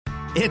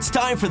It's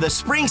time for the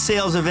spring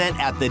sales event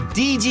at the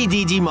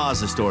DGDG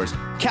Mazda stores.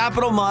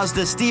 Capital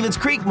Mazda, Stevens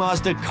Creek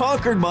Mazda,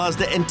 Concord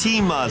Mazda, and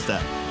Team Mazda.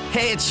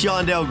 Hey, it's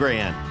Shondell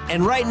Grand.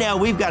 And right now,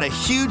 we've got a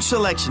huge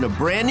selection of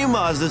brand new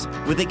Mazdas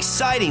with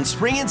exciting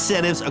spring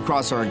incentives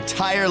across our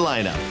entire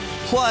lineup.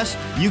 Plus,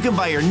 you can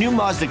buy your new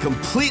Mazda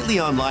completely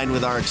online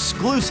with our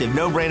exclusive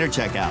no-brainer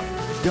checkout.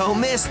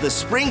 Don't miss the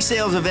spring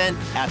sales event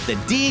at the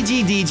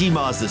DGDG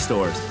Mazda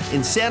stores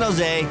in San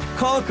Jose,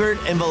 Concord,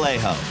 and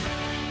Vallejo.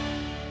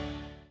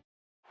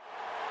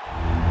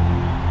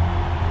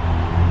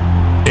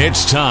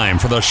 It's time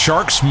for the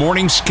Sharks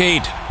Morning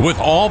Skate with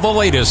all the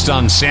latest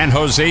on San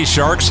Jose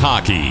Sharks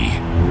hockey.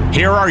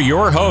 Here are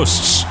your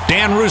hosts,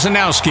 Dan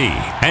Rusanowski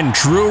and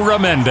Drew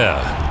Remenda.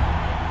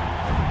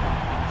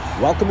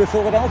 Welcome to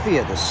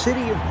Philadelphia, the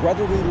city of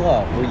brotherly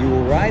love, where you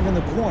arrive in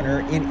the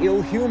corner in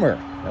ill humor.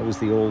 That was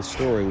the old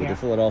story with the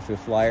Philadelphia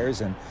Flyers,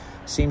 and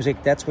seems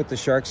like that's what the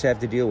Sharks have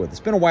to deal with. It's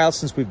been a while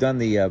since we've done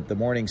the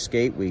morning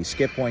skate. We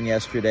skipped one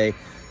yesterday.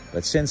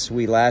 But since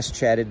we last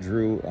chatted,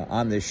 Drew,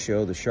 on this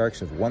show, the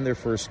Sharks have won their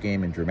first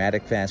game in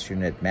dramatic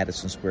fashion at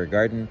Madison Square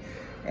Garden.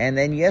 And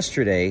then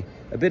yesterday,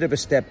 a bit of a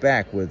step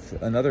back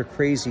with another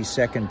crazy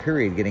second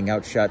period, getting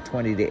outshot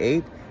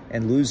 20-8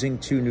 and losing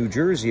to New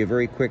Jersey, a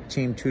very quick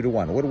team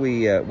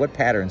 2-1. What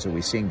patterns are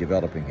we seeing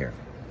developing here?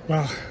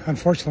 Well,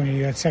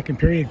 unfortunately, that second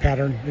period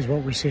pattern is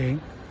what we're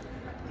seeing.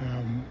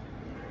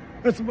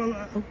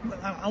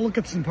 I'll look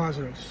at some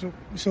positives.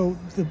 So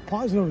the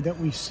positive that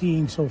we've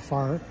seen so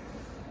far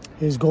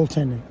is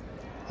goaltending.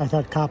 I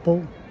thought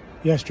Capo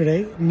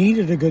yesterday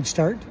needed a good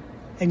start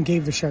and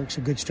gave the Sharks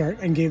a good start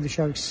and gave the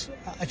Sharks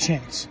a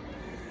chance.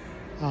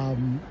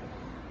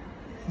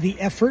 The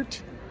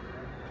effort,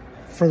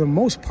 for the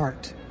most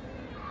part,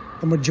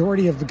 the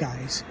majority of the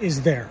guys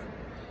is there.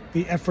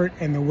 The effort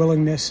and the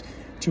willingness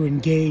to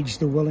engage,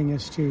 the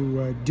willingness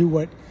to do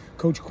what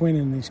Coach Quinn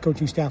and his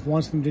coaching staff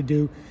wants them to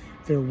do.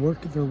 Their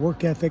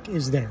work ethic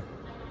is there.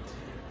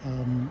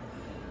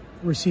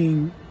 We're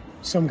seeing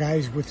some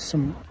guys with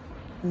some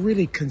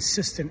really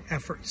consistent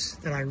efforts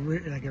that I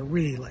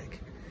really like.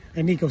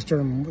 And Nico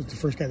Sturm was the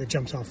first guy that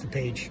jumps off the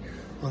page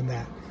on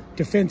that.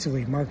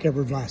 Defensively,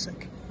 Marc-Edouard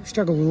Vlasic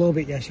struggled a little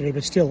bit yesterday,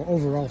 but still,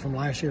 overall, from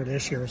last year to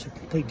this year, it's a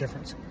complete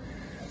difference.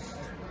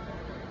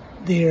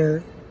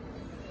 They're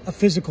a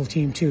physical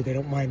team, too. They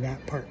don't mind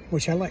that part,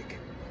 which I like.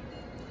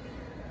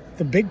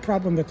 The big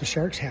problem that the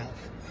Sharks have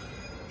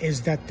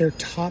is that their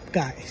top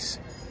guys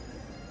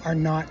are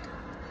not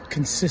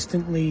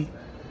consistently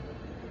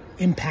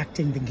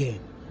impacting the game.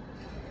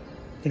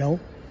 You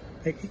know,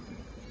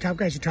 top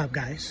guys are top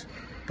guys,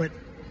 but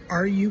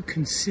are you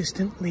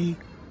consistently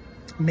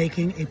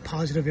making a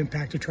positive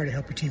impact to try to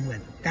help your team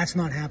win? That's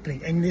not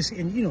happening. And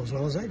you know as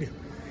well as I do.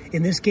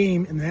 In this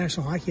game, in the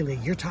National Hockey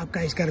League, your top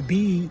guys got to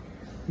be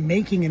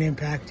making an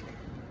impact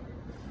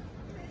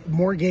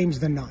more games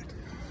than not.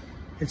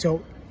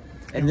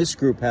 And this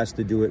group has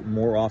to do it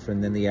more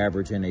often than the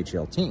average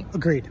NHL team.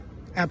 Agreed.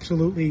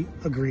 Absolutely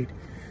agreed.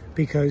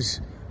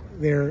 Because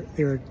they're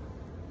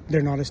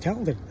not as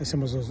talented as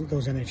some of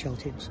those NHL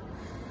teams.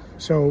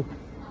 So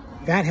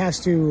that has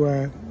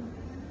to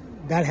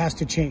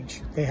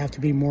change. They have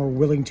to be more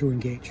willing to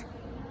engage.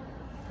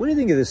 What do you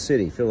think of this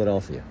city,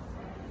 Philadelphia?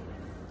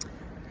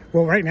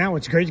 Well, right now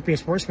it's great to be a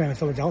sports fan in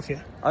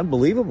Philadelphia.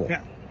 Unbelievable.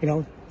 Yeah. You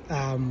know,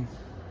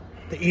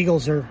 the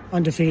Eagles are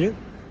undefeated.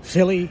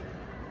 Philly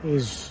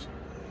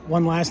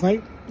won last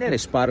night. Yeah, they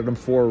spotted them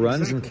 4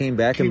 runs and came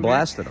back and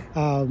blasted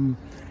them.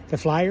 The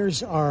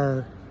Flyers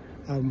are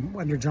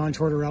under John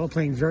Tortorella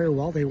playing very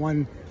well. They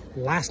won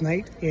last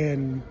night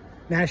in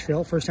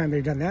Nashville. First time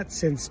they've done that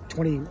since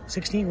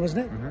 2016,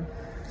 wasn't it?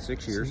 Mm-hmm.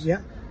 6 years. Yeah.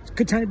 It's a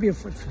good time to be a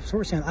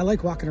sports fan. I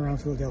like walking around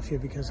Philadelphia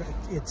because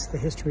the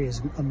history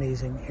is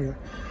amazing here.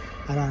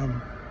 And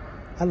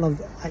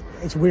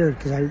it's weird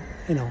because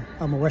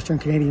I'm a Western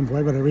Canadian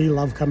boy, but I really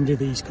love coming to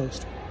the East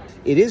Coast.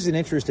 It is an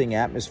interesting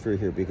atmosphere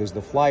here because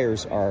the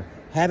Flyers are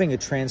having a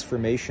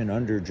transformation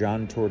under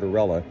John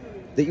Tortorella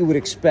that you would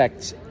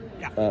expect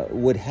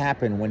would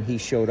happen when he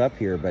showed up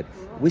here. But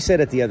we said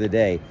it the other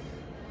day,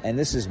 and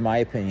this is my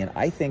opinion,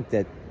 I think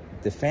that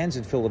the fans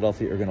in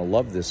Philadelphia are going to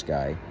love this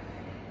guy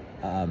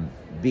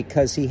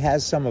because he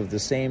has some of the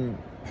same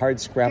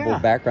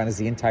hard-scrabbled background as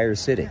the entire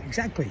city. Yeah,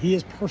 exactly. He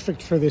is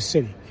perfect for this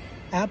city.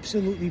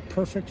 Absolutely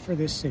perfect for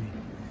this city.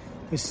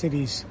 This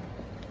city's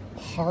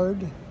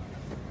hard,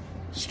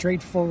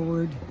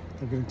 straightforward.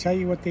 They're going to tell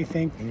you what they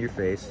think. In your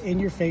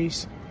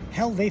face.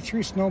 Hell, they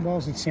threw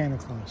snowballs at Santa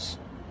Claus.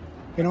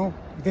 You know,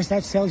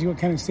 that tells you what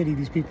kind of city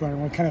these people are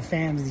and what kind of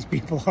fans these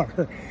people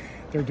are.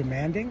 They're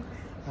demanding.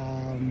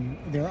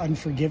 They're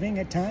unforgiving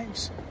at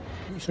times.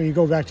 So you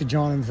go back to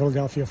John and the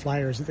Philadelphia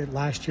Flyers. That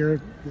last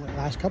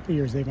couple of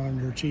years, they've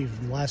underachieved.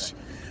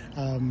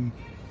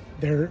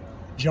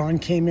 John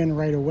came in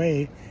right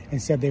away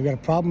and said they've got a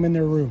problem in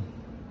their room.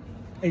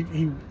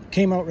 He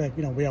came out,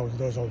 we always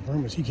those old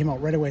rumors. He came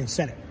out right away and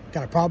said it.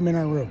 Got a problem in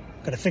our room.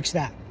 Got to fix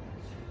that.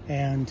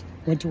 And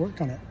went to work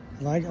on it.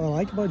 What I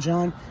like about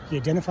John, he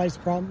identifies the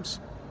problems,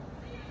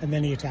 and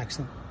then he attacks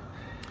them.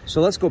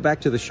 So let's go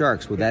back to the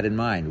Sharks with that in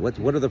mind.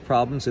 What are the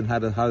problems and how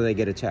do they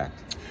get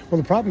attacked?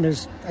 Well, the problem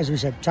is, as we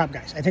said, top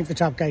guys. I think the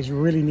top guys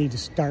really need to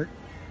start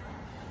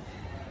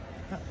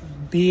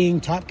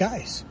being top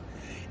guys.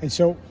 And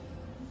so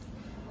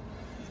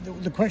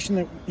the question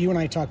that you and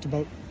I talked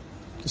about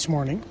this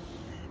morning,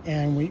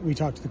 and we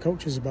talked to the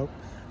coaches about,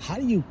 how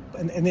do you,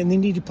 and then they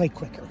need to play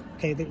quicker.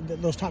 Okay,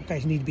 those top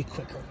guys need to be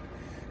quicker.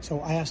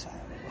 So I asked,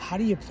 how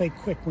do you play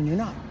quick when you're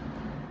not?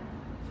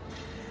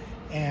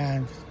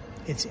 And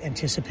it's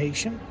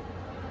anticipation.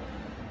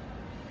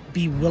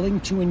 Be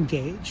willing to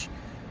engage.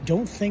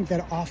 Don't think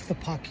that off the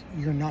puck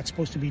you're not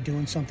supposed to be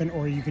doing something,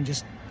 or you can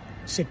just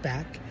sit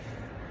back.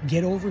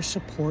 Get over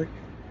support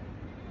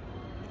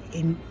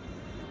and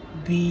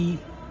be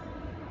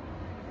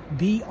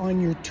on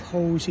your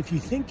toes. If you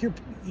think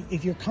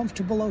if you're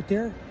comfortable out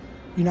there,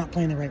 you're not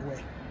playing the right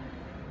way.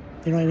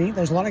 You know what I mean?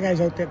 There's a lot of guys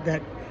out there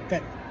that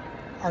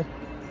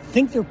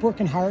think they're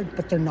working hard,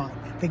 but they're not.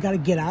 They got to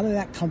get out of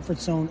that comfort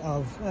zone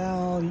of,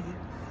 well,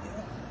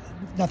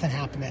 nothing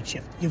happened that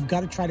shift. You've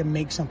got to try to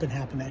make something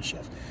happen that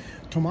shift.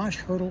 Tomas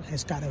Hertl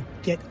has got to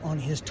get on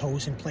his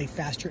toes and play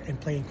faster and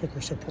play in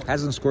quicker support.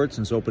 Hasn't scored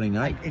since opening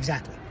night.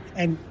 Exactly.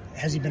 And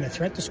has he been a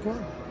threat to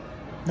score?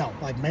 No,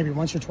 like maybe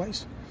once or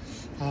twice.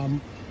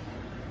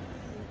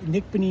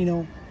 Nick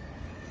Bonino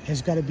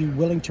has got to be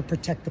willing to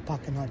protect the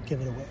puck and not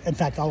give it away. In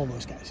fact, all of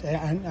those guys.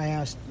 I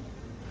asked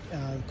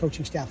the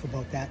coaching staff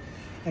about that,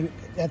 and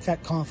that's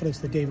that confidence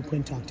that David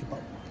Quinn talked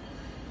about.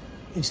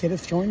 Instead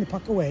of throwing the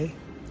puck away,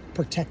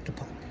 protect the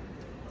puck.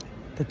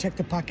 Protect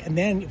the puck, and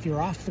then if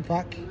you're off the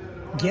puck,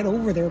 get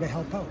over there to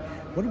help out.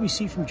 What did we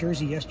see from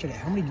Jersey yesterday?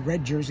 How many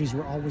red jerseys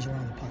were always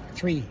around the puck?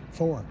 3,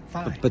 4,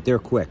 5. But they're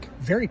quick.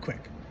 Very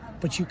quick.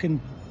 But you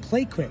can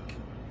play quick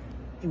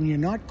when you're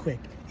not quick,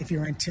 if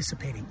you're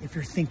anticipating, if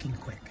you're thinking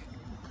quick.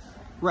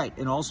 Right,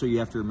 and also you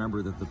have to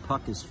remember that the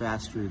puck is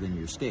faster than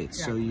your skates,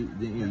 Yeah. so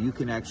you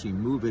can actually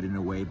move it in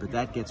a way, but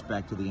that gets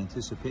back to the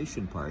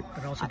anticipation part.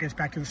 But it also gets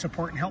back to the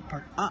support and help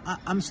part.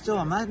 I'm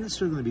not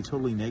necessarily going to be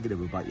totally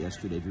negative about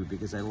yesterday, Drew,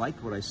 because I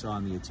liked what I saw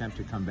in the attempt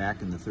to come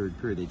back in the third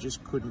period. They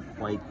just couldn't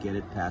quite get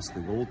it past the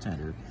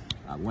goaltender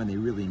when they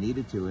really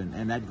needed to,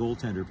 and that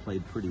goaltender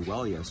played pretty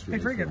well yesterday.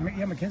 Very good.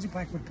 Yeah, Mackenzie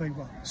Blackwood played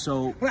well.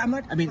 So, well,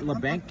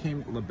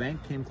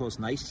 LeBanc came close.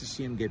 Nice to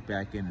see him get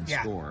back in and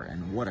score,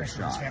 and what a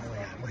shot!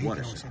 What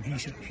a shot. And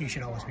he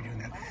should always be doing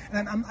that.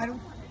 And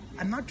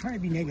I'm not trying to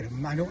be negative.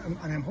 And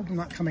I'm hoping I'm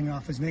not coming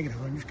off as negative.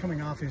 I'm just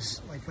coming off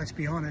as, like, let's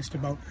be honest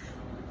about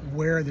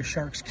where the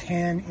Sharks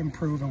can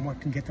improve and what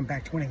can get them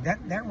back to winning.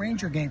 That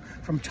Ranger game,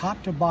 from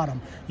top to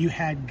bottom, you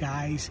had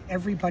guys,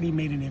 everybody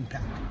made an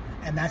impact.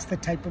 And that's the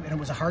type of, and it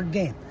was a hard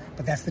game,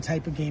 but that's the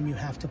type of game you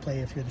have to play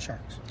if you're the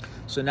Sharks.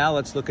 So now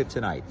let's look at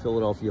tonight.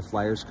 Philadelphia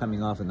Flyers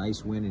coming off a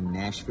nice win in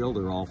Nashville.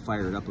 They're all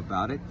fired up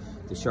about it.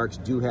 The Sharks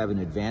do have an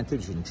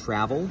advantage in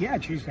travel. Yeah,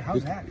 geez,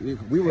 how's that?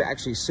 We were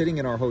actually sitting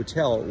in our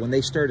hotel when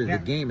they started the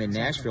game in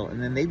Nashville,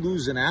 and then they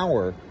lose an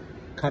hour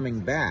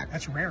coming back.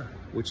 That's rare.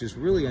 Which is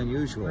really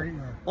unusual.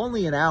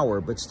 Only an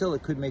hour, but still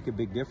it could make a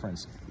big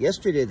difference.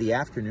 Yesterday, the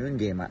afternoon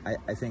game,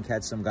 I think,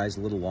 had some guys a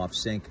little off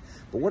sync.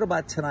 But what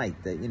about tonight?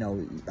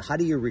 How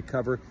do you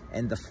recover?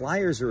 And the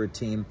Flyers are a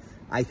team,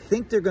 I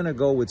think they're going to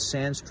go with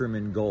Sandstrom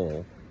in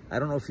goal. I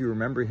don't know if you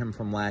remember him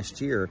from last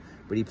year,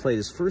 but he played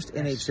his first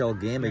NHL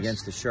game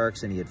against the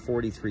Sharks, and he had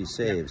 43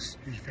 saves.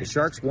 The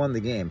Sharks won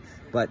the game.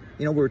 But,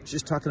 we're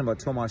just talking about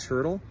Tomas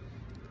Hertl.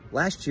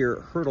 Last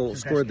year, Hertl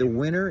scored the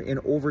winner in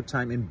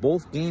overtime in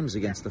both games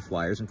against the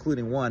Flyers,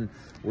 including one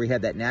where he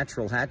had that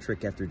natural hat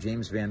trick after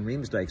James Van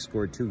Riemsdyk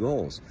scored 2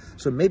 goals.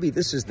 So maybe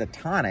this is the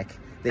tonic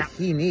that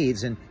he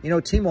needs. And,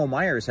 Timo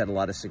Meier's had a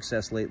lot of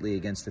success lately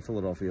against the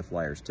Philadelphia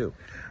Flyers, too.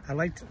 I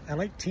liked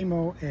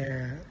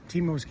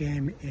Timo's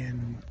game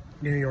in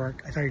New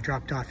York. I thought he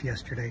dropped off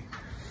yesterday.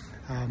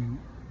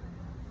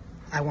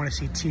 I want to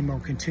see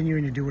Timo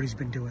continuing to do what he's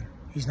been doing.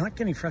 He's not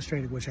getting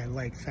frustrated, which I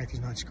like, the fact he's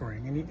not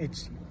scoring. And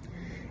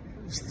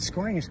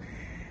scoring is,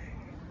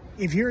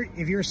 if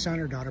your son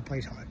or daughter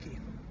plays hockey,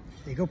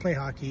 they go play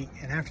hockey,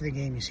 and after the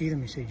game you see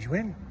them, you say, did you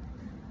win?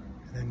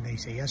 And then they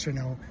say yes or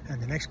no, and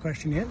the next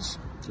question is,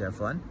 did you have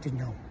fun?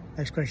 No.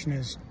 Next question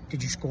is,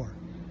 did you score?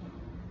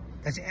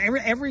 That's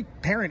every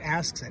parent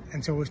asks it.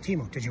 And so it was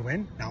Timo. Did you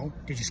win? No.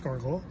 Did you score a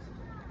goal?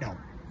 No.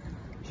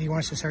 He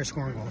wants to start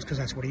scoring goals because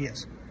that's what he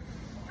is.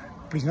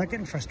 But he's not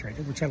getting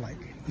frustrated, which I like.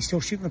 He's still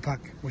shooting the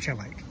puck, which I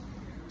like.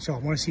 So I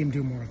want to see him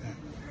do more of that.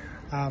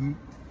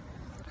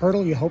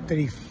 Hertl, you hope that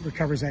he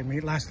recovers that.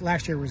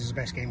 Last year was his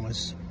best game,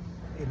 was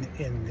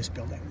in this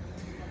building.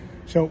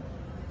 So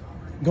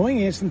going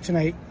against him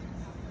tonight,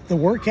 the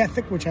work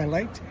ethic, which I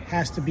liked,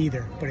 has to be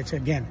there. But it's,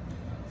 again,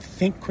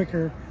 think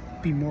quicker,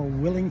 be more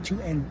willing to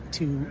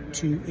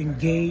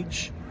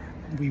engage,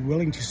 be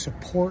willing to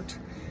support,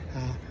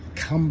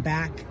 come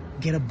back,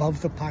 get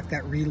above the puck,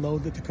 that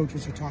reload that the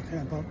coaches are talking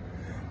about.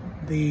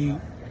 The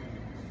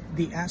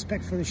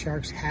aspect for the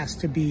Sharks has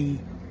to be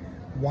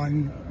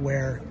one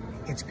where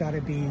it's got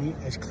to be,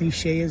 as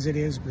cliche as it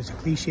is, but it's a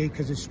cliche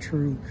because it's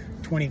true,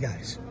 20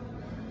 guys.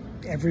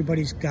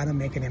 Everybody's got to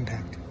make an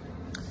impact.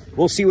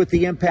 We'll see what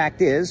the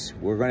impact is.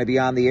 We're going to be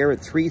on the air at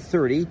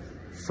 3:30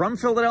 from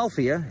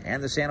Philadelphia,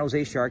 and the San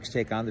Jose Sharks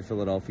take on the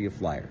Philadelphia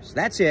Flyers.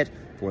 That's it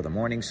for the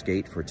morning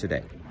skate for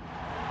today.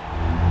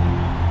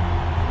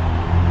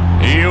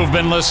 You've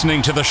been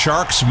listening to the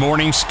Sharks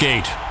Morning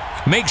Skate.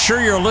 Make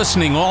sure you're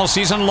listening all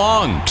season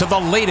long to the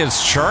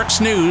latest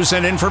Sharks news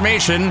and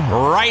information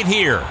right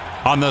here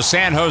on the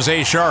San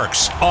Jose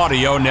Sharks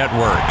Audio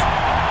Network.